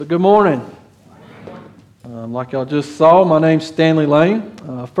Good morning. Like y'all just saw, my name's Stanley Lane.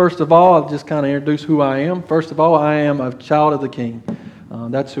 First of all, I'll just kind of introduce who I am. First of all, I am a child of the King.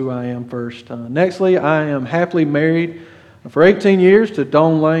 That's who I am first. Nextly, I am happily married for 18 years to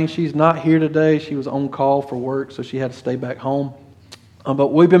Dawn Lane. She's not here today. She was on call for work, so she had to stay back home. But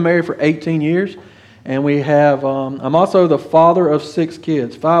we've been married for 18 years, and we have. I'm also the father of 6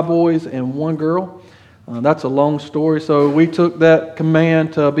 kids, 5 boys and 1 girl. That's a long story. So we took that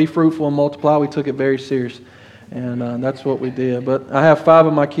command to be fruitful and multiply. We took it very serious, and that's what we did. But I have 5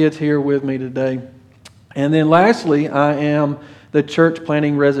 of my kids here with me today. And then lastly, I am the church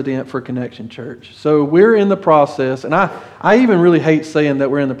planting resident for Connection Church. So we're in the process, and I even really hate saying that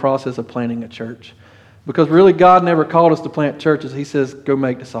we're in the process of planting a church, because really God never called us to plant churches. He says, go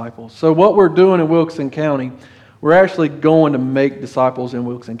make disciples. So what we're doing in Wilkes County, we're actually going to make disciples in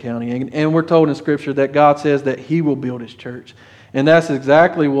Wilkes County. And we're told in Scripture that God says that He will build His church. And that's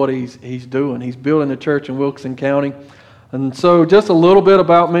exactly what He's doing. He's building the church in Wilkes County. And so just a little bit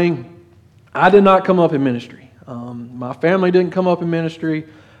about me. I did not come up in ministry. My family didn't come up in ministry.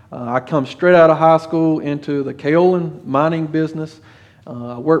 I come straight out of high school into the kaolin mining business.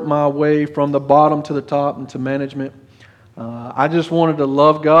 I worked my way from the bottom to the top into management. I just wanted to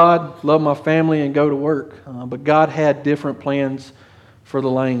love God, love my family, and go to work. But God had different plans for the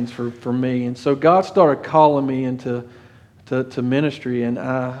Lanes, for me. And so God started calling me into ministry, and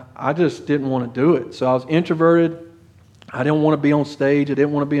I just didn't want to do it. So I was introverted. I didn't want to be on stage. I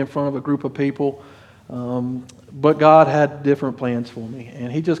didn't want to be in front of a group of people. But God had different plans for me.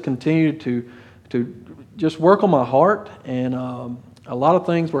 And He just continued to just work on my heart. And a lot of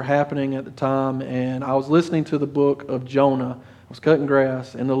things were happening at the time, and I was listening to the book of Jonah. I was cutting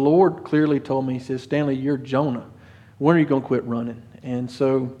grass, and the Lord clearly told me, He says, Stanley, you're Jonah. When are you going to quit running? And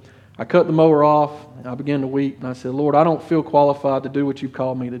so I cut the mower off, and I began to weep, and I said, Lord, I don't feel qualified to do what you've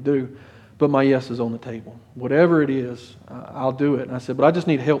called me to do, but my yes is on the table. Whatever it is, I'll do it. And I said, but I just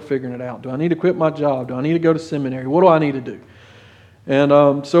need help figuring it out. Do I need to quit my job? Do I need to go to seminary? What do I need to do?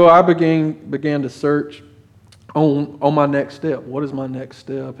 And so I began to search on my next step. What is my next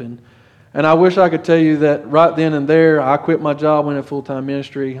step? And I wish I could tell you that right then and there I quit my job, went in full-time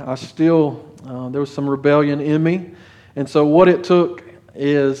ministry. I still, there was some rebellion in me. And so what it took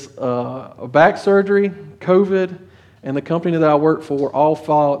is a back surgery, COVID, and the company that I worked for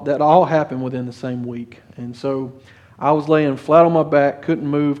all happened within the same week. And so I was laying flat on my back, couldn't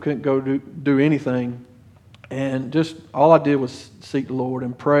move, couldn't go do anything. And just all I did was seek the Lord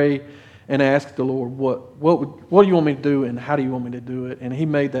and pray and ask the Lord, what do you want me to do, and how do you want me to do it? And He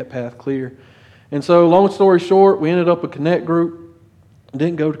made that path clear. And so, long story short, we ended up a Connect group.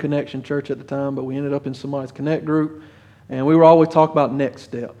 Didn't go to Connection Church at the time, but we ended up in somebody's Connect group. And we were always talking about next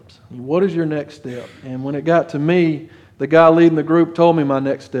steps. What is your next step? And when it got to me, the guy leading the group told me my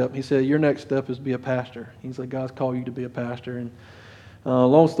next step. He said, your next step is to be a pastor. He said, God's called you to be a pastor. And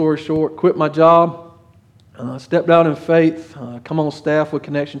long story short, quit my job. Stepped out in faith, come on staff with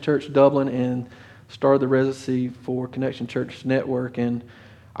Connection Church Dublin, and started the residency for Connection Church Network. And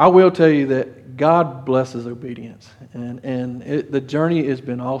I will tell you that God blesses obedience. And the journey has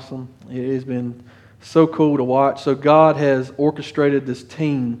been awesome. It has been so cool to watch. So God has orchestrated this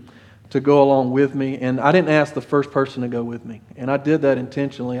team to go along with me. And I didn't ask the first person to go with me. And I did that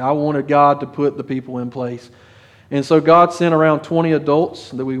intentionally. I wanted God to put the people in place. And so God sent around 20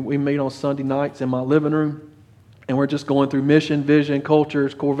 adults that we meet on Sunday nights in my living room. And we're just going through mission, vision,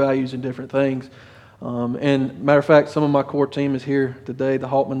 cultures, core values, and different things. And matter of fact, some of my core team is here today. The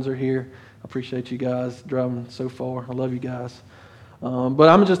Haltmans are here. I appreciate you guys driving so far. I love you guys. But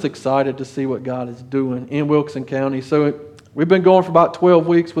I'm just excited to see what God is doing in Wilkes County. So we've been going for about 12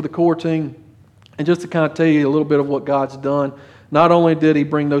 weeks with the core team. And just to kind of tell you a little bit of what God's done, not only did He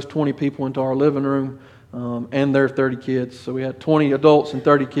bring those 20 people into our living room and their 30 kids. So we had 20 adults and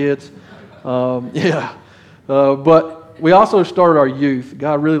 30 kids. But we also started our youth.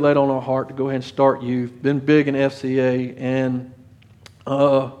 God really laid on our heart to go ahead and start youth. Been big in FCA. And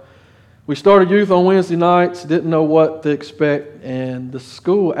we started youth on Wednesday nights. Didn't know what to expect. And the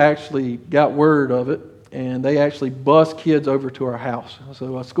school actually got word of it. And they actually bus kids over to our house.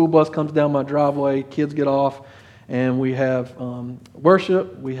 So a school bus comes down my driveway. Kids get off. And we have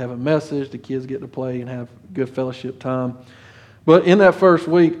worship. We have a message. The kids get to play and have good fellowship time. But in that first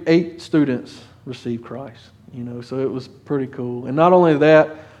week, 8 students received Christ. So it was pretty cool. And not only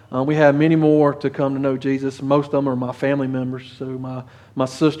that, we had many more to come to know Jesus. Most of them are my family members. So my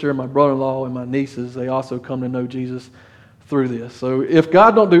sister, my brother-in-law, and my nieces, they also come to know Jesus through this. So if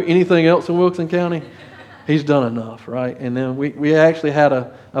God don't do anything else in Wilkes County, He's done enough, right? And then we actually had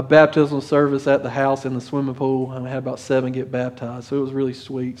a baptismal service at the house in the swimming pool, and we had about 7 get baptized, so it was really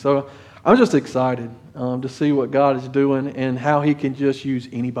sweet. So I'm just excited to see what God is doing and how He can just use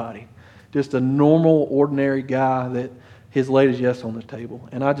anybody. Just a normal, ordinary guy that has laid his yes on the table.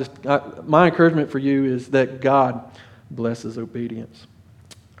 And my encouragement for you is that God blesses obedience.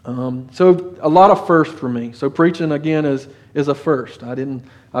 So a lot of firsts for me. So preaching again is a first.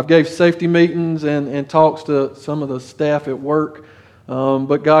 I've gave safety meetings and talks to some of the staff at work,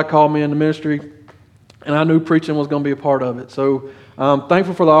 but God called me into ministry, and I knew preaching was going to be a part of it. So I'm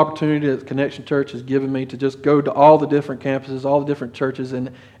thankful for the opportunity that Connection Church has given me to just go to all the different campuses, all the different churches,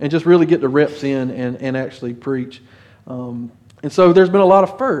 and just really get the reps in and actually preach. And so there's been a lot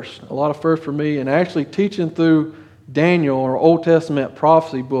of firsts for me, and actually teaching through Daniel, or Old Testament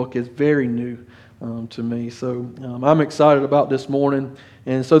prophecy book, is very new to me. So I'm excited about this morning.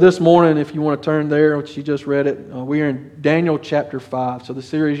 And so this morning, if you want to turn there, which you just read it, we are in Daniel chapter 5. So the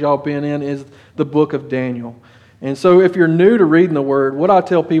series y'all been in is the book of Daniel. And so if you're new to reading the Word, what I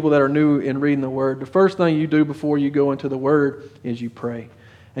tell people that are new in reading the Word, the first thing you do before you go into the Word is you pray.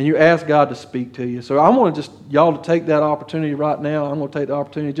 And you ask God to speak to you. So I want to just y'all to take that opportunity right now. I'm going to take the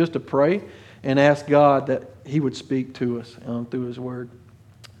opportunity just to pray and ask God that He would speak to us through His Word.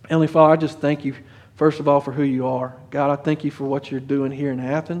 Heavenly Father, I just thank You, first of all, for who You are. God, I thank You for what You're doing here in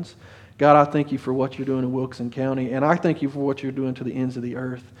Athens. God, I thank You for what You're doing in Wilkinson County. And I thank You for what You're doing to the ends of the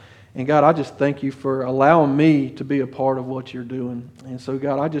earth. And God, I just thank You for allowing me to be a part of what You're doing. And so,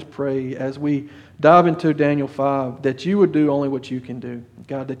 God, I just pray as we dive into Daniel 5 that You would do only what You can do.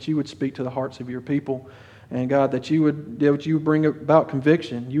 God, that You would speak to the hearts of Your people. And God, that you would bring about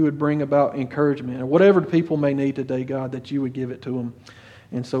conviction. You would bring about encouragement. And whatever the people may need today, God, that You would give it to them.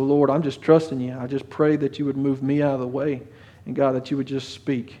 And so, Lord, I'm just trusting You. I just pray that You would move me out of the way. And God, that You would just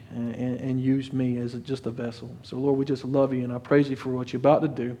speak and use me as just a vessel. So, Lord, we just love You, and I praise You for what You're about to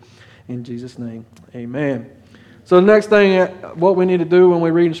do. In Jesus' name, amen. So the next thing, what we need to do when we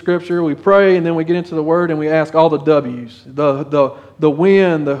read in Scripture, we pray, and then we get into the Word, and we ask all the W's, the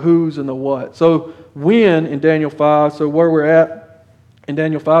when, the who's, and the what. So when in Daniel 5, so where we're at in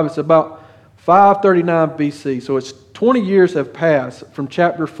Daniel 5, it's about 539 BC. So it's 20 years have passed from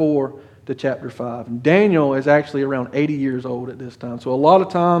chapter 4 to chapter 5. And Daniel is actually around 80 years old at this time. So a lot of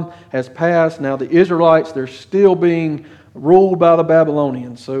time has passed. Now the Israelites, they're still being ruled by the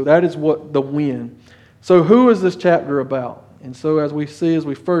Babylonians. So that is what the when. So who is this chapter about? And so as we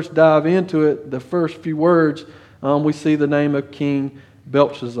first dive into it, the first few words, we see the name of King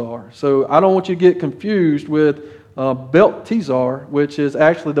Belshazzar. So I don't want you to get confused with Belteshazzar, which is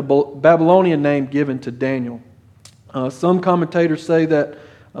actually the Babylonian name given to Daniel. Some commentators say that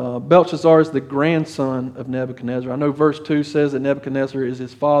Belshazzar is the grandson of Nebuchadnezzar. I know verse 2 says that Nebuchadnezzar is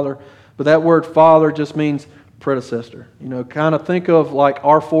his father, but that word father just means predecessor. You know, kind of think of like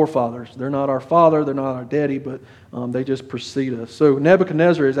our forefathers. They're not our father, they're not our daddy, but they just precede us. So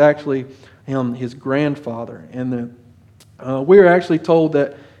Nebuchadnezzar is actually his grandfather. And we are actually told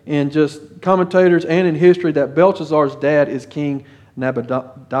that in just commentators and in history that Belshazzar's dad is King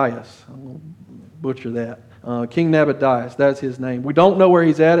Nabonidus. I'm going to butcher that. King Nabonidus, that's his name. We don't know where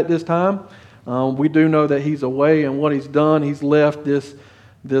he's at this time. We do know that he's away, and what he's done, he's left this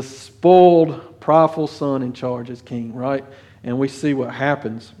spoiled, prideful son in charge as king, right? And we see what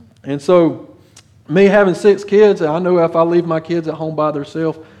happens. And so, me having 6 kids, I know if I leave my kids at home by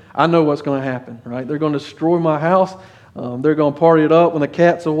themselves, I know what's going to happen, right? They're going to destroy my house. They're going to party it up. When the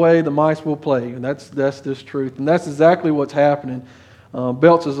cat's away, the mice will play. And that's just truth. And that's exactly what's happening.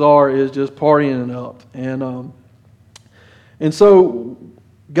 Belshazzar is just partying it up. And so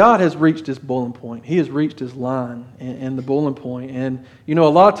God has reached his boiling point. He has reached his line and the boiling point. And, you know, a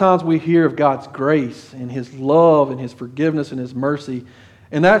lot of times we hear of God's grace and His love and His forgiveness and His mercy.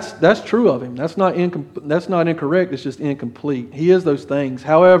 And that's true of Him. That's not incorrect. It's just incomplete. He is those things.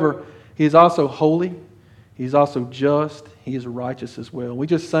 However, He is also holy. He's also just. He is righteous as well. We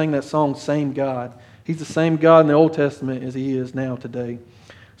just sang that song, Same God. He's the same God in the Old Testament as He is now today.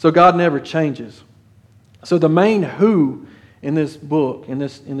 So God never changes. So the main who in this book, in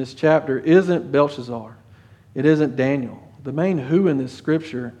this chapter, isn't Belshazzar. It isn't Daniel. The main who in this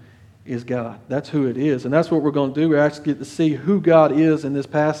scripture is God. That's who it is. And that's what we're going to do. We actually get to see who God is in this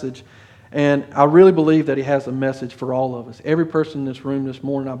passage. And I really believe that He has a message for all of us. Every person in this room this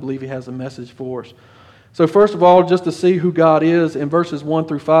morning, I believe He has a message for us. So first of all, just to see who God is in verses 1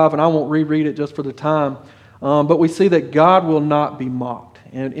 through 5, and I won't reread it just for the time, but we see that God will not be mocked.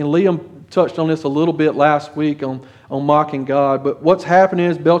 And Liam touched on this a little bit last week on mocking God. But what's happening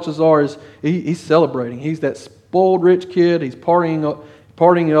is Belshazzar he's celebrating. He's that spoiled rich kid. He's partying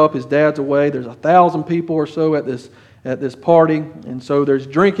partying it up. His dad's away. There's 1,000 people or so at this party, and so there's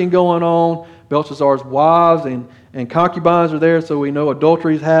drinking going on. Belshazzar's wives and concubines are there, so we know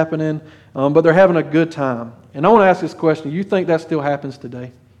adultery is happening, but they're having a good time. And I want to ask this question. You think that still happens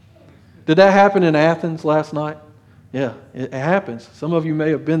today? Did that happen in Athens last night? Yeah, it happens. Some of you may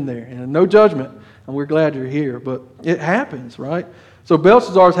have been there, and no judgment, and we're glad you're here, but it happens, right? So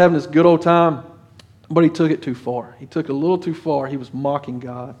Belshazzar's having this good old time, but he took it too far. He took it a little too far. He was mocking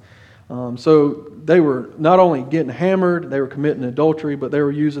God. So they were not only getting hammered, they were committing adultery, but they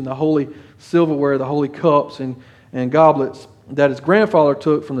were using the holy silverware, the holy cups and goblets that his grandfather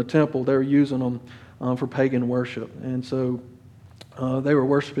took from the temple. They were using them for pagan worship. And so they were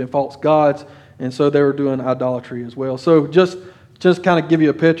worshiping false gods, and so they were doing idolatry as well. So just kind of give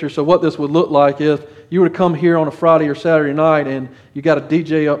you a picture. So what this would look like if you were to come here on a Friday or Saturday night and you got a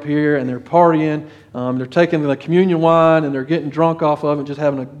DJ up here and they're partying, they're taking the communion wine and they're getting drunk off of it, just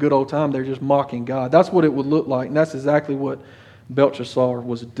having a good old time. They're just mocking God. That's what it would look like, and that's exactly what Belshazzar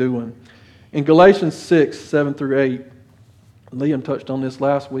was doing. In Galatians 6, 7 through 8, Liam touched on this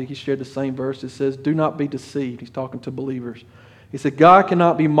last week. He shared the same verse. It says, "Do not be deceived." He's talking to believers. He said, "God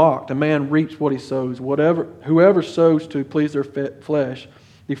cannot be mocked. A man reaps what he sows. Whoever sows to please their flesh,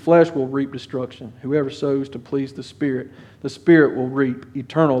 the flesh will reap destruction. Whoever sows to please the Spirit will reap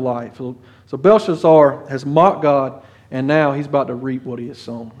eternal life." So Belshazzar has mocked God, and now he's about to reap what he has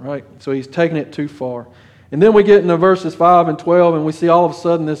sown, right? So he's taking it too far. And then we get into verses 5 and 12, and we see all of a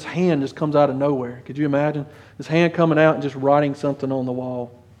sudden this hand just comes out of nowhere. Could you imagine? This hand coming out and just writing something on the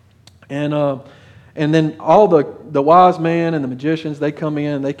wall. And then all the wise men and the magicians, they come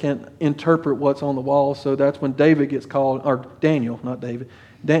in and they can't interpret what's on the wall. So that's when David gets called, or Daniel, not David.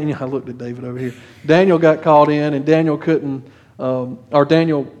 Daniel, I looked at David over here. Daniel got called in, and Daniel couldn't, or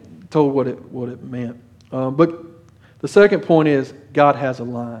Daniel told what it meant. But the second point is God has a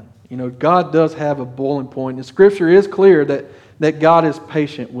line. You know, God does have a boiling point. And Scripture is clear that God is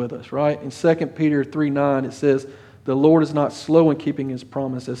patient with us, right? In 2 Peter 3:9, it says, "The Lord is not slow in keeping His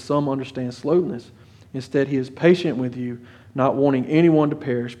promise, as some understand slowness. Instead, He is patient with you, not wanting anyone to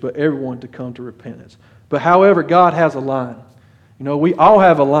perish, but everyone to come to repentance." But however, God has a line. You know, we all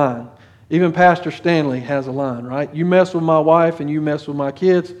have a line. Even Pastor Stanley has a line, right? You mess with my wife and you mess with my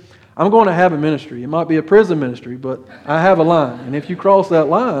kids, I'm going to have a ministry. It might be a prison ministry, but I have a line. And if you cross that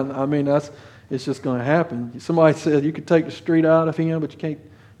line, I mean, it's just going to happen. Somebody said you could take the street out of him, but you can't.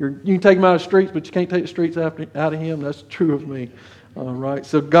 You can take him out of the streets, but you can't take the streets out of him. That's true of me. Right?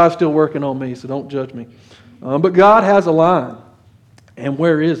 So God's still working on me, so don't judge me. But God has a line. And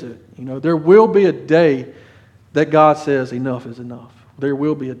where is it? You know, there will be a day that God says enough is enough. There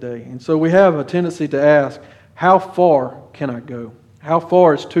will be a day. And so we have a tendency to ask, how far can I go? How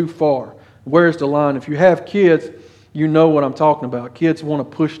far is too far? Where's the line? If you have kids, you know what I'm talking about. Kids want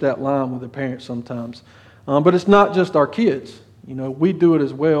to push that line with their parents sometimes. But it's not just our kids. You know, we do it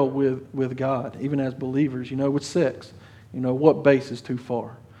as well with God, even as believers. You know, with sex. You know, what base is too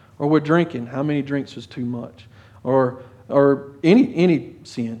far? Or with drinking, how many drinks is too much? Or any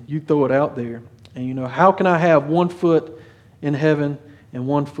sin, you throw it out there. And you know, how can I have 1 foot in heaven and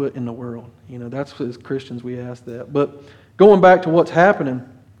 1 foot in the world? You know, that's as Christians we ask that. But going back to what's happening,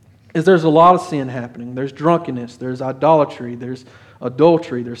 is there's a lot of sin happening. There's drunkenness, there's idolatry, there's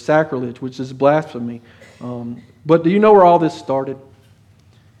adultery, there's sacrilege, which is blasphemy. But do you know where all this started?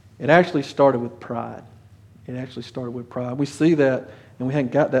 It actually started with pride. It actually started with pride. We see that, and we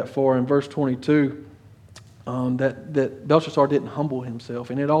hadn't got that far in verse 22, that Belshazzar didn't humble himself,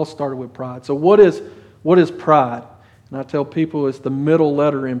 and it all started with pride. So what is pride? And I tell people it's the middle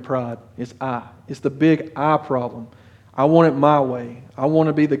letter in pride. It's I. It's the big I problem. I want it my way. I want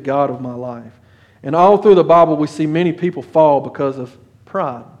to be the God of my life. And all through the Bible, we see many people fall because of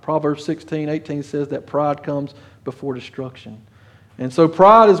pride. Proverbs 16:18 says that pride comes before destruction. And so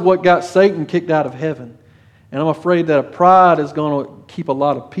pride is what got Satan kicked out of heaven. And I'm afraid that pride is going to keep a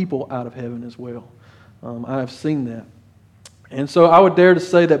lot of people out of heaven as well. I have seen that. And so I would dare to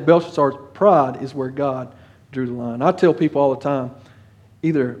say that Belshazzar's pride is where God drew the line. I tell people all the time,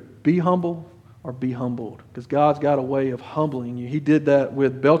 either be humble or be humbled. Because God's got a way of humbling you. He did that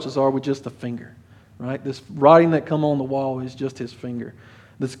with Belshazzar with just a finger. Right? This writing that come on the wall is just his finger.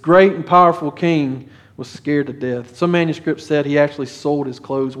 This great and powerful king was scared to death. Some manuscripts said he actually sold his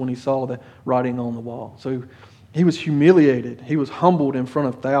clothes when he saw the writing on the wall. So he was humiliated. He was humbled in front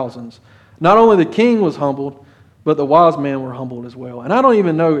of thousands. Not only the king was humbled, but the wise men were humbled as well. And I don't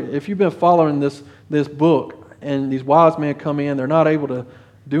even know if you've been following this book and these wise men come in, they're not able to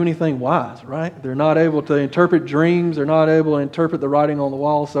do anything wise, right? They're not able to interpret dreams. They're not able to interpret the writing on the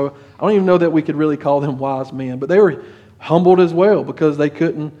wall. So I don't even know that we could really call them wise men. But they were humbled as well because they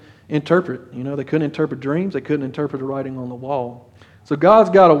couldn't interpret. They couldn't interpret dreams. They couldn't interpret the writing on the wall. So God's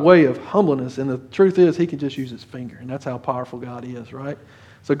got a way of humbleness, and the truth is He can just use His finger, and that's how powerful God is, right?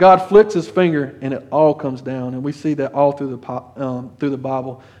 So God flicks His finger, and it all comes down, and we see that all through the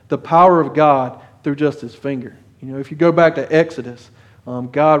Bible, the power of God through just His finger. If you go back to Exodus,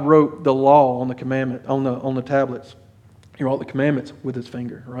 God wrote the law on the commandment on the tablets. He wrote the commandments with His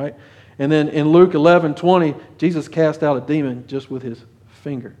finger, right? And then in Luke 11:20, Jesus cast out a demon just with His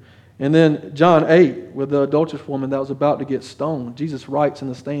finger. And then John 8, with the adulterous woman that was about to get stoned, Jesus writes in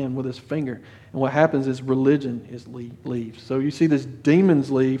the sand with His finger. And what happens is religion leaves. So you see this demons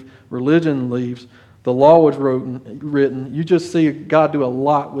leave, religion leaves, the law was written. You just see God do a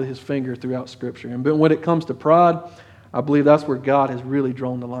lot with His finger throughout Scripture. And but when it comes to pride, I believe that's where God has really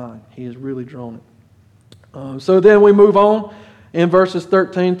drawn the line. He has really drawn it. So then we move on. In verses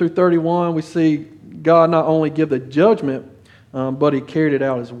 13 through 31, we see God not only give the judgment, but He carried it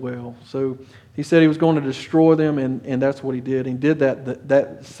out as well. So He said He was going to destroy them, and that's what He did. He did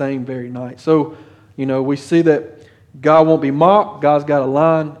that same very night. So, we see that God won't be mocked. God's got a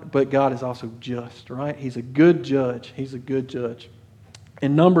line, but God is also just, right? He's a good judge. He's a good judge.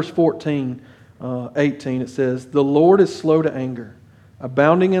 In Numbers 14, 18, it says, "The Lord is slow to anger,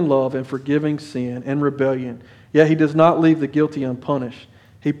 abounding in love and forgiving sin and rebellion. Yet He does not leave the guilty unpunished.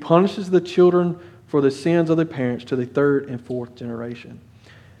 He punishes the children for the sins of their parents to the third and fourth generation."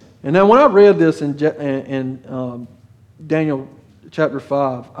 And now when I read this in Daniel chapter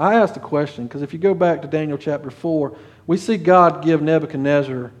 5, I asked a question, because if you go back to Daniel chapter 4, we see God give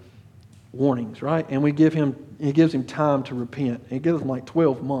Nebuchadnezzar warnings, right? And He gives him time to repent. He gives him like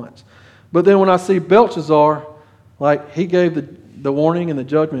 12 months. But then when I see Belshazzar, he gave the warning and the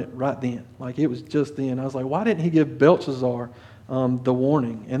judgment right then. It was just then. I was like, why didn't He give Belshazzar the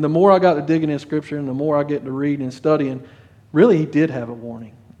warning? And the more I got to digging in Scripture and the more I get to reading and studying, really He did have a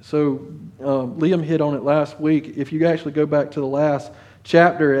warning. So Liam hit on it last week. If you actually go back to the last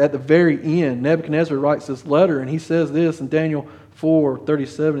chapter, at the very end, Nebuchadnezzar writes this letter, and he says this in Daniel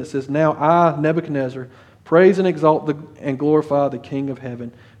 4:37. It says, "Now I, Nebuchadnezzar, praise and exalt and glorify the King of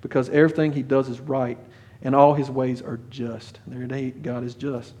heaven, because everything He does is right, and all His ways are just." God is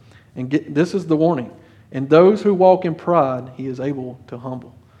just. And this is the warning. "And those who walk in pride, He is able to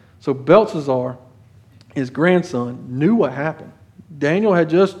humble." So Belshazzar, his grandson, knew what happened. Daniel had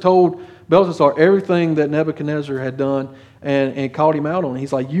just told Belshazzar everything that Nebuchadnezzar had done and called him out on it.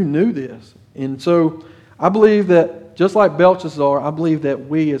 He's like, you knew this. And so I believe that, just like Belshazzar, I believe that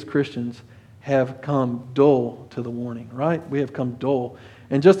we as Christians have come dull to the warning, right? We have come dull.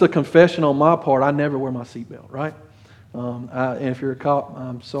 And just a confession on my part, I never wear my seatbelt, right? And if you're a cop,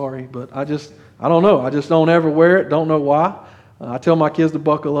 I'm sorry, but I don't know. I just don't ever wear it. Don't know why. I tell my kids to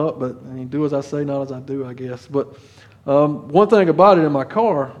buckle up, but do as I say, not as I do, I guess. But one thing about it in my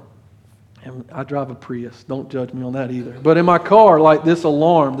car, and I drive a Prius. Don't judge me on that either. But in my car, this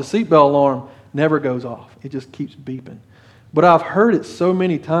alarm, the seatbelt alarm, never goes off. It just keeps beeping. But I've heard it so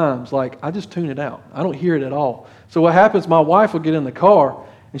many times, I just tune it out. I don't hear it at all. So what happens, my wife will get in the car,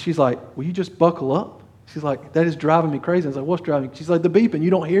 and she's like, will you just buckle up? She's like, that is driving me crazy. I was like, what's driving me? She's like, the beeping, you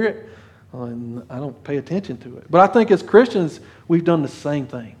don't hear it? And I don't pay attention to it. But I think as Christians, we've done the same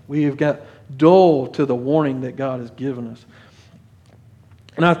thing. We have got dull to the warning that God has given us.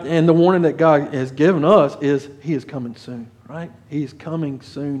 And the warning that God has given us is He is coming soon, right? He is coming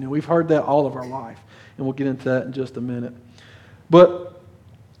soon. And we've heard that all of our life. And we'll get into that in just a minute. But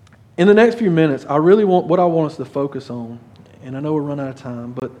in the next few minutes, what I want us to focus on, and I know we're running out of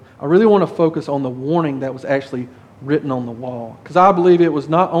time, but I really want to focus on the warning that was actually written on the wall. Because I believe it was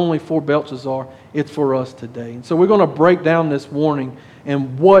not only for Belshazzar, it's for us today. And so we're going to break down this warning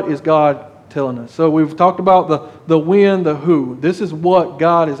and what is God telling us. So we've talked about the when, the who. This is what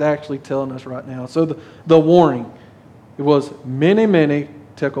God is actually telling us right now. So the warning, it was many, many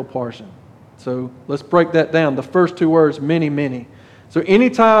tekel parsin. So let's break that down. The first two words, many, many. So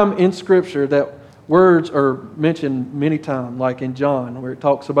anytime in Scripture that words are mentioned many times, like in John, where it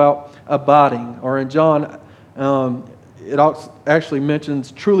talks about abiding, or in John, it actually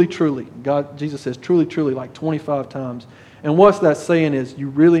mentions truly, truly. Jesus says truly, truly, like 25 times. And what's that saying is you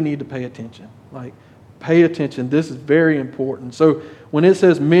really need to pay attention. Pay attention. This is very important. So when it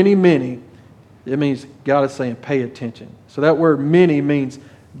says many, many, it means God is saying pay attention. So that word many means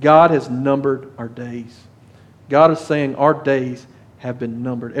God has numbered our days. God is saying our days have been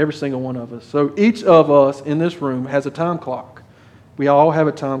numbered, every single one of us. So each of us in this room has a time clock. We all have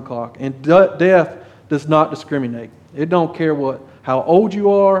a time clock. And death does not discriminate. It don't care what how old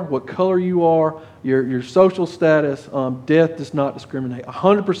you are, what color you are, your social status. Death does not discriminate.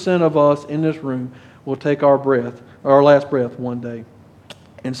 100% of us in this room will take our last breath one day.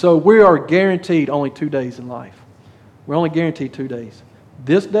 And so we are guaranteed only 2 days in life. We're only guaranteed 2 days.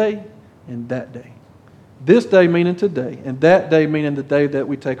 This day and that day. This day meaning today, and that day meaning the day that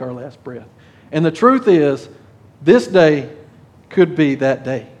we take our last breath. And the truth is, this day could be that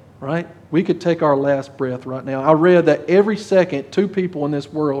day, right? We could take our last breath right now. I read that every second, 2 people in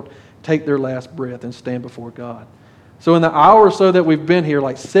this world take their last breath and stand before God. So in the hour or so that we've been here,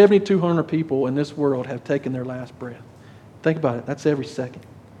 like 7,200 people in this world have taken their last breath. Think about it. That's every second.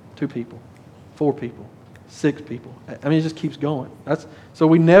 2 people, 4 people, 6 people. I mean, it just keeps going. So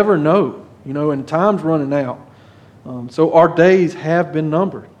we never know, and time's running out. So our days have been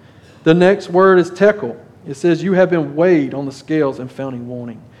numbered. The next word is tekel. It says, you have been weighed on the scales and found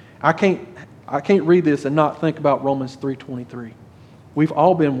wanting. I can't read this and not think about Romans 3:23. We've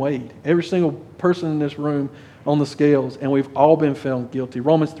all been weighed. Every single person in this room on the scales, and we've all been found guilty.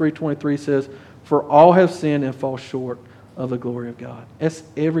 Romans 3:23 says, for all have sinned and fall short of the glory of God. That's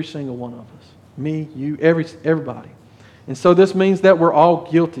every single one of us. Me, you, everybody. And so this means that we're all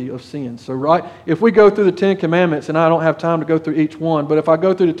guilty of sin. So if we go through the 10 Commandments, and I don't have time to go through each one, but if I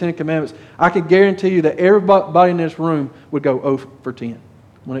go through the 10 Commandments, I can guarantee you that everybody in this room would go 0 for 10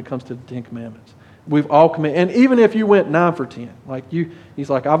 when it comes to the 10 Commandments. We've all committed. And even if you went 9 for 10, he's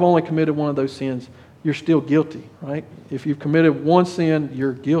like, I've only committed one of those sins, you're still guilty, right? If you've committed one sin,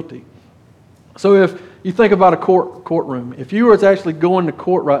 you're guilty. So if you think about a courtroom, if you were actually going to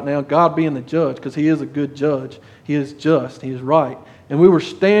court right now, God being the judge, because He is a good judge, He is just, He is right, and we were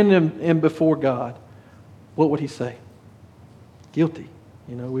standing in before God, what would He say? Guilty.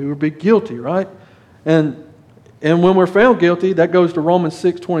 We would be guilty, right? And when we're found guilty, that goes to Romans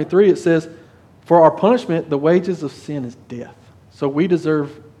 6:23. It says, for our punishment, the wages of sin is death. So we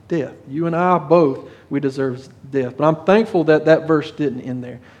deserve death. You and I both, we deserve death. But I'm thankful that that verse didn't end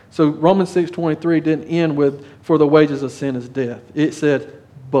there. So Romans 6:23 didn't end with, for the wages of sin is death. It said,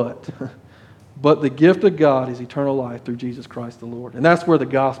 but the gift of God is eternal life through Jesus Christ the Lord. And that's where the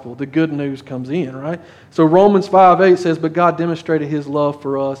gospel, the good news comes in, right? So Romans 5:8 says, but God demonstrated His love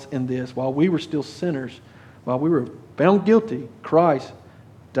for us in this. While we were still sinners, while we were found guilty, Christ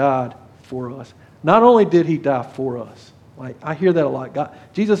died for us. Not only did He die for us, I hear that a lot.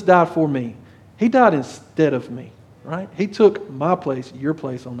 Jesus died for me. He died instead of me. Right? He took my place, your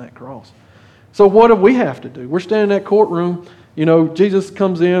place on that cross. So what do we have to do? We're standing in that courtroom. Jesus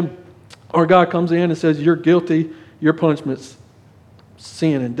comes in, or God comes in and says, you're guilty. Your punishment's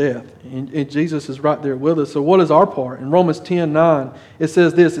sin and death. And Jesus is right there with us. So what is our part? In Romans 10:9, it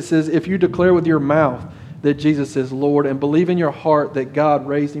says this. It says, if you declare with your mouth that Jesus is Lord and believe in your heart that God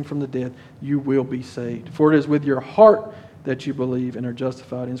raised Him from the dead, you will be saved. For it is with your heart that you believe and are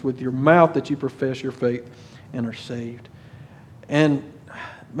justified. And it's with your mouth that you profess your faith and are saved. And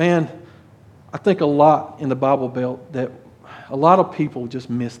man, I think a lot in the Bible Belt that a lot of people just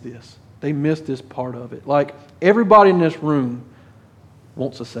miss this. They miss this part of it. Like everybody in this room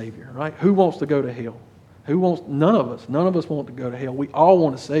wants a Savior, right? Who wants to go to hell? None of us want to go to hell. We all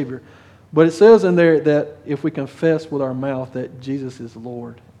want a Savior. But it says in there that if we confess with our mouth that Jesus is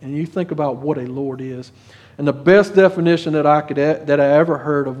Lord, and you think about what a Lord is, and the best definition that I ever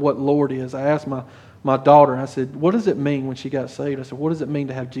heard of what Lord is, I asked my daughter, and I said, what does it mean when she got saved? I said, what does it mean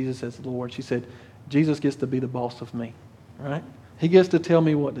to have Jesus as Lord? She said, Jesus gets to be the boss of me, right? He gets to tell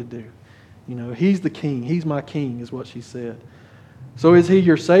me what to do. He's the king. He's my king is what she said. So is He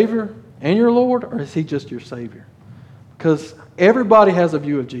your Savior and your Lord, or is He just your Savior? Because everybody has a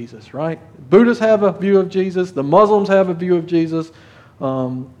view of Jesus, right? Buddhists have a view of Jesus. The Muslims have a view of Jesus.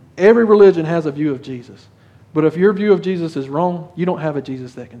 Every religion has a view of Jesus. But if your view of Jesus is wrong, you don't have a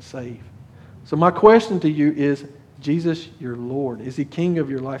Jesus that can save. So my question to you is, Jesus your Lord? Is He King of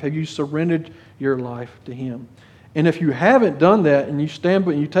your life? Have you surrendered your life to Him? And if you haven't done that and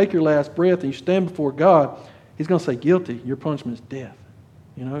you take your last breath and you stand before God, He's going to say, guilty, your punishment is death.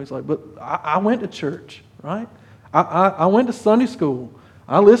 It's like, but I went to church, right? I went to Sunday school.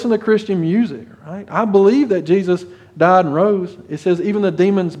 I listened to Christian music, right? I believe that Jesus died and rose. It says even the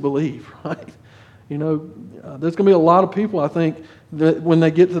demons believe, right? There's going to be a lot of people, I think, that when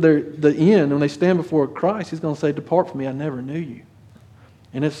they get to the end, when they stand before Christ, He's going to say, depart from me, I never knew you.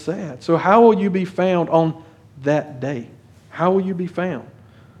 And it's sad. So how will you be found on that day? How will you be found?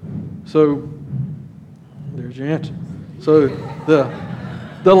 So there's your answer. So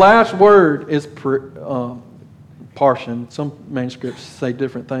the last word is parshin. Some manuscripts say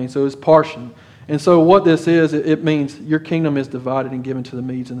different things. So it's parshin. And so what this is, it means your kingdom is divided and given to the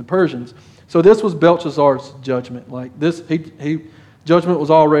Medes and the Persians. So this was Belshazzar's judgment. Like this, judgment was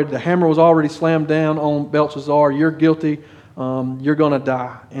already, the hammer was already slammed down on Belshazzar. You're guilty. You're going to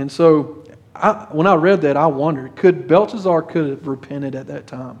die. And so when I read that, I wondered, could Belshazzar have repented at that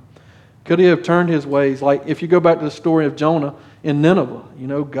time? Could he have turned his ways? Like if you go back to the story of Jonah in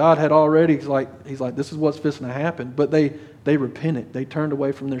Nineveh, God had already, he's like, this is what's fixing to happen. But they repented. They turned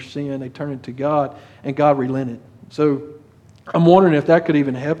away from their sin. They turned to God, and God relented. So I'm wondering if that could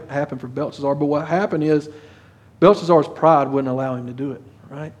even happen for Belshazzar. But what happened is Belshazzar's pride wouldn't allow him to do it,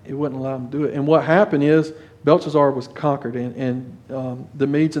 right? It wouldn't allow him to do it. And what happened is Belshazzar was conquered, and the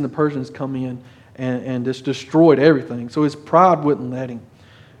Medes and the Persians come in and just destroyed everything. So his pride wouldn't let him.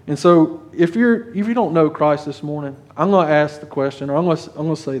 And so if you don't know Christ this morning, I'm going to ask the question, or I'm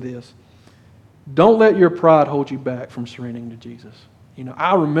going to say this. Don't let your pride hold you back from surrendering to Jesus.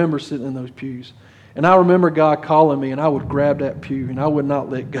 I remember sitting in those pews, and I remember God calling me, and I would grab that pew, and I would not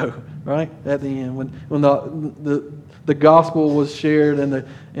let go, right? At the end, when the gospel was shared and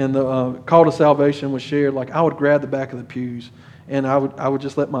the call to salvation was shared, like I would grab the back of the pews, and I would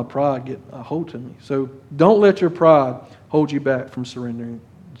just let my pride get a hold to me. So don't let your pride hold you back from surrendering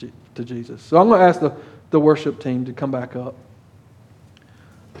to Jesus. So I'm going to ask the worship team to come back up.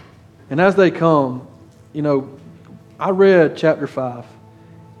 And as they come, I read chapter 5,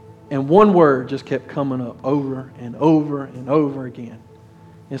 and one word just kept coming up over and over and over again.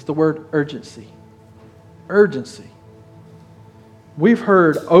 It's the word urgency. Urgency. We've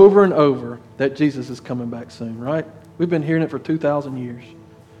heard over and over that Jesus is coming back soon, right? We've been hearing it for 2,000 years.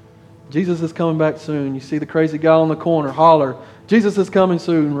 Jesus is coming back soon. You see the crazy guy on the corner holler, Jesus is coming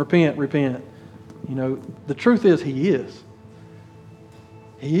soon, repent, repent. The truth is He is.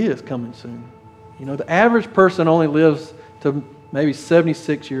 He is coming soon. The average person only lives to maybe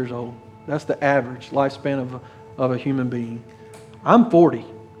 76 years old. That's the average lifespan of a human being. I'm 40.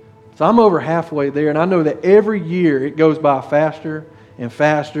 So I'm over halfway there, and I know that every year it goes by faster and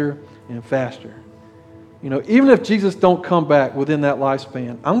faster and faster. Even if Jesus don't come back within that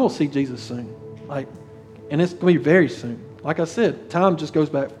lifespan, I'm going to see Jesus soon. And it's going to be very soon. Like I said, time just goes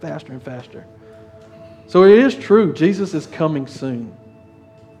back faster and faster. So it is true, Jesus is coming soon.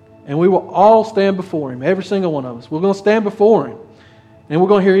 And we will all stand before Him, every single one of us. We're going to stand before Him. And we're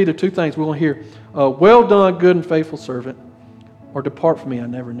going to hear either two things. We're going to hear, well done, good and faithful servant, or depart from me, I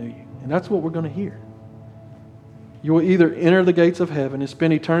never knew you. And that's what we're going to hear. You will either enter the gates of heaven and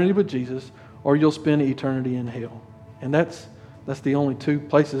spend eternity with Jesus, or you'll spend eternity in hell. And that's the only two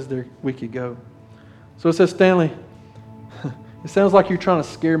places there we could go. So it says, Stanley, it sounds like you're trying to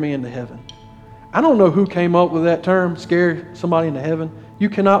scare me into heaven. I don't know who came up with that term, scare somebody into heaven. You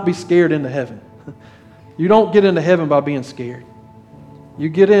cannot be scared into heaven. You don't get into heaven by being scared. You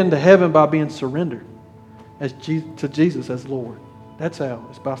get into heaven by being surrendered to Jesus as Lord. That's how.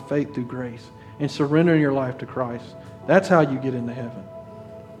 It's by faith through grace and surrendering your life to Christ. That's how you get into heaven.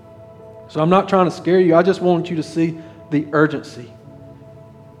 So I'm not trying to scare you. I just want you to see the urgency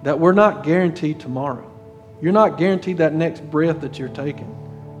that we're not guaranteed tomorrow. You're not guaranteed that next breath that you're taking.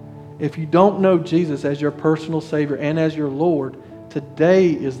 If you don't know Jesus as your personal Savior and as your Lord, today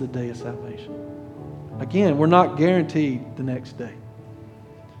is the day of salvation. Again, we're not guaranteed the next day.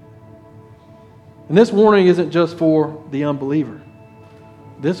 And this warning isn't just for the unbeliever.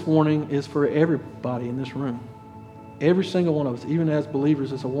 This warning is for everybody in this room. Every single one of us, even as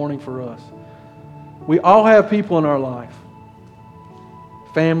believers, it's a warning for us. We all have people in our life,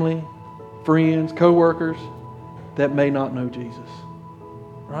 family, friends, co-workers, that may not know Jesus.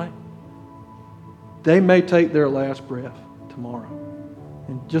 Right? They may take their last breath tomorrow.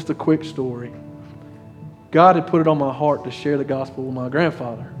 And just a quick story. God had put it on my heart to share the gospel with my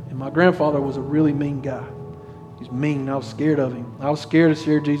grandfather. And my grandfather was a really mean guy. He was mean. I was scared of him. I was scared to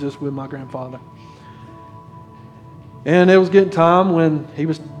share Jesus with my grandfather. And it was getting time when he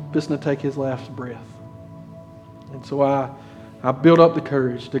was fixing to take his last breath. And so I built up the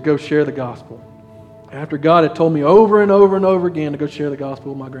courage to go share the gospel. After God had told me over and over and over again to go share the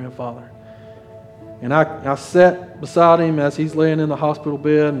gospel with my grandfather. And I sat beside him as he's laying in the hospital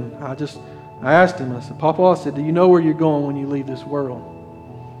bed, and I asked him, I said, Papa, I said, do you know where you're going when you leave this world?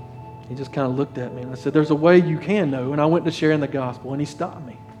 He just kind of looked at me, and I said, there's a way you can know. And I went to sharing the gospel, and he stopped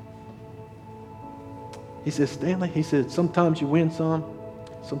me. He said, Stanley, he said, sometimes you win some,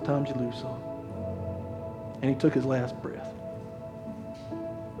 sometimes you lose some. And he took his last breath.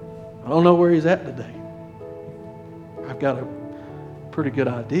 I don't know where he's at today. I've got a pretty good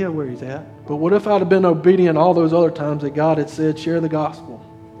idea where he's at. But what if I'd have been obedient all those other times that God had said, share the gospel?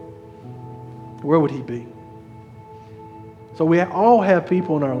 Where would he be? So we all have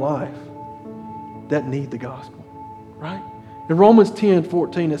people in our life that need the gospel, right? In Romans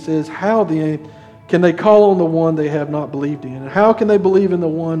 10:14 it says, how then can they call on the one they have not believed in? And how can they believe in the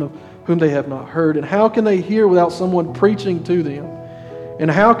one of whom they have not heard? And how can they hear without someone preaching to them? And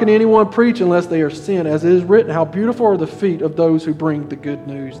how can anyone preach unless they are sent? As it is written, how beautiful are the feet of those who bring the good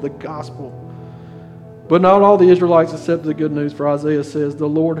news, the gospel. But not all the Israelites accepted the good news, for Isaiah says,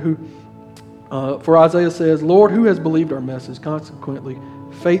 Lord, who has believed our message? Consequently,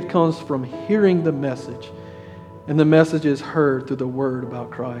 faith comes from hearing the message, and the message is heard through the word about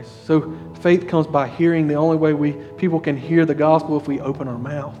Christ. So faith comes by hearing. The only way people can hear the gospel if we open our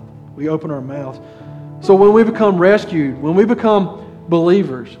mouth. We open our mouths. So when we become rescued, when we become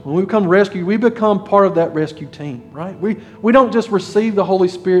believers, when we become rescued, we become part of that rescue team, right? We don't just receive the Holy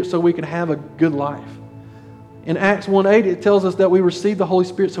Spirit so we can have a good life. In Acts 1:8, it tells us that we receive the Holy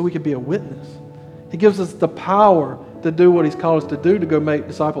Spirit so we can be a witness. He gives us the power to do what He's called us to do, to go make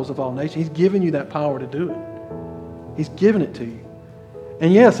disciples of all nations. He's given you that power to do it. He's given it to you.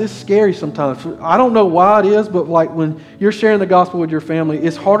 And yes, it's scary sometimes. I don't know why it is, but like when you're sharing the gospel with your family,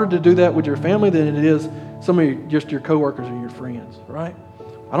 it's harder to do that with your family than it is just your coworkers or your friends, right?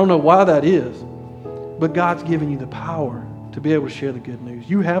 I don't know why that is, but God's given you the power to be able to share the good news.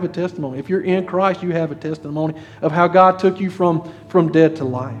 You have a testimony. If you're in Christ, you have a testimony of how God took you from dead to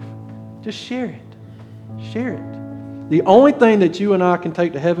life. Just share it. Share it. The only thing that you and I can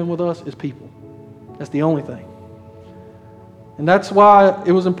take to heaven with us is people. That's the only thing. And that's why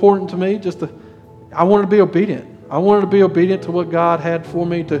it was important to me I wanted to be obedient. I wanted to be obedient to what God had for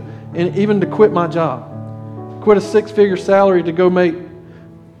me and even to quit my job. Quit a 6-figure salary to go make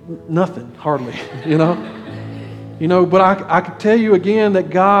nothing, hardly, But I could tell you again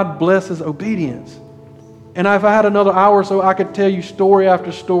that God blesses obedience. And if I had another hour or so, I could tell you story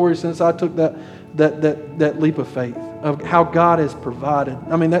after story since I took that leap of faith of how God has provided.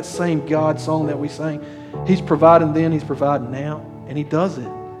 I mean, that same God song that we sang, He's providing then, He's providing now, and He does it.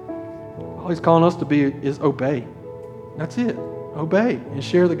 All He's calling us to be is obey. That's it. Obey and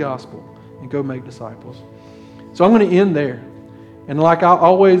share the gospel and go make disciples. So I'm going to end there. And like I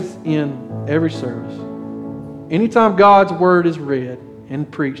always end every service, anytime God's word is read and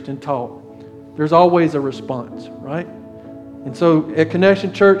preached and taught, there's always a response, right? And so at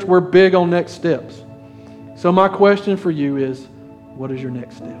Connection Church, we're big on next steps. So my question for you is, what is your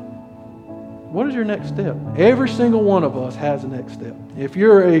next step? What is your next step? Every single one of us has a next step.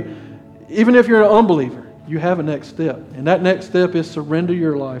 Even if you're an unbeliever, you have a next step. And that next step is surrender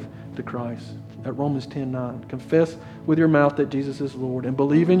your life to Christ. At Romans 10:9, confess with your mouth that Jesus is Lord and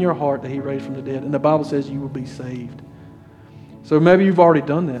believe in your heart that He raised from the dead. And the Bible says you will be saved. So maybe you've already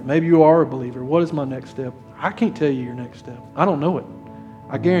done that. Maybe you are a believer. What is my next step? I can't tell you your next step. I don't know it.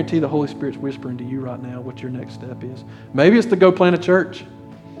 I guarantee the Holy Spirit's whispering to you right now what your next step is. Maybe it's to go plant a church.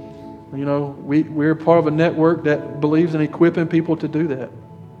 We're part of a network that believes in equipping people to do that.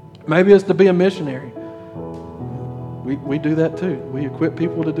 Maybe it's to be a missionary. We do that too. We equip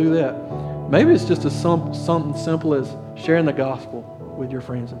people to do that. Maybe it's just something simple as sharing the gospel with your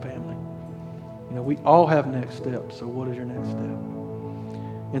friends and family. We all have next steps. So what is your next step?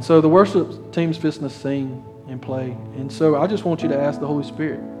 And so the worship team's fixing to sing and play. And so I just want you to ask the Holy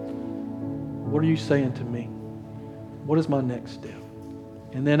Spirit, what are you saying to me? What is my next step?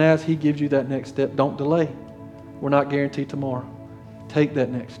 And then as He gives you that next step, don't delay. We're not guaranteed tomorrow. Take that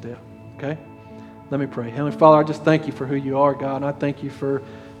next step, okay? Let me pray. Heavenly Father, I just thank You for who You are, God. And I thank You for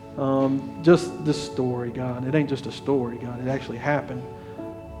just this story, God. It ain't just a story, God. It actually happened.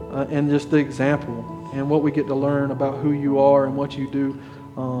 And just the example and what we get to learn about who You are and what You do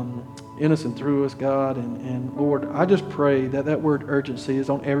in us and through us, God. And Lord, I just pray that word urgency is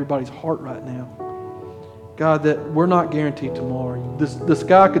on everybody's heart right now. God, that we're not guaranteed tomorrow. The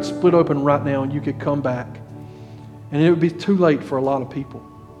sky could split open right now and You could come back. And it would be too late for a lot of people.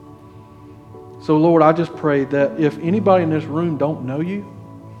 So Lord, I just pray that if anybody in this room don't know You,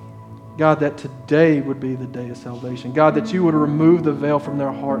 God, that today would be the day of salvation. God, that You would remove the veil from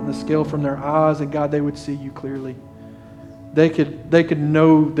their heart and the scale from their eyes, and God, they would see You clearly. They could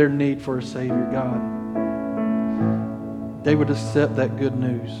know their need for a Savior, God. They would accept that good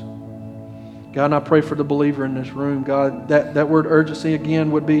news. God, and I pray for the believer in this room, God, that word urgency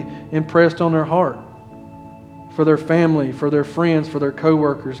again would be impressed on their heart. For their family, for their friends, for their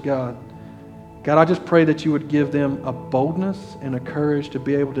co-workers, God. God, I just pray that You would give them a boldness and a courage to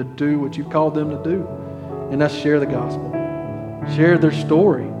be able to do what You've called them to do. And that's share the gospel. Share their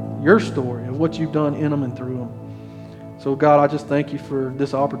story, Your story of what You've done in them and through them. So God, I just thank You for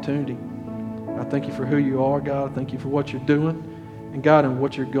this opportunity. I thank You for who You are, God. I thank You for what You're doing. And God, and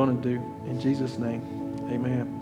what You're going to do. In Jesus' name, amen.